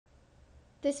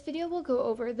This video will go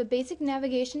over the basic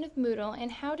navigation of Moodle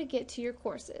and how to get to your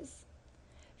courses.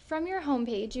 From your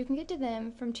homepage, you can get to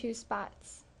them from two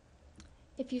spots.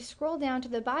 If you scroll down to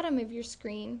the bottom of your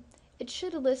screen, it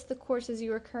should list the courses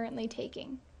you are currently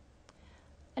taking.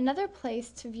 Another place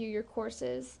to view your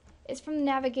courses is from the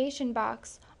navigation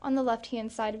box on the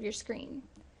left-hand side of your screen.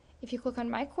 If you click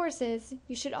on My Courses,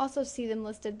 you should also see them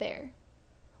listed there.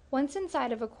 Once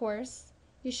inside of a course,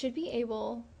 you should be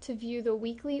able to view the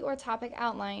weekly or topic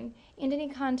outline and any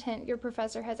content your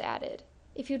professor has added.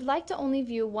 If you'd like to only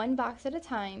view one box at a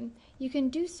time, you can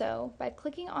do so by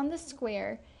clicking on the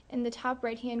square in the top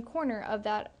right-hand corner of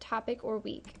that topic or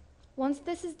week. Once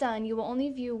this is done, you will only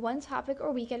view one topic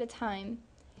or week at a time,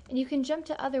 and you can jump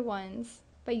to other ones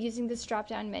by using this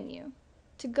drop-down menu.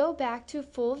 To go back to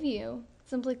full view,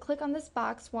 simply click on this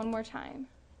box one more time.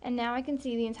 And now I can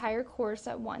see the entire course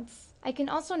at once. I can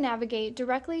also navigate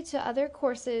directly to other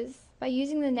courses by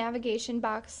using the navigation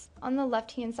box on the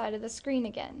left-hand side of the screen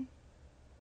again.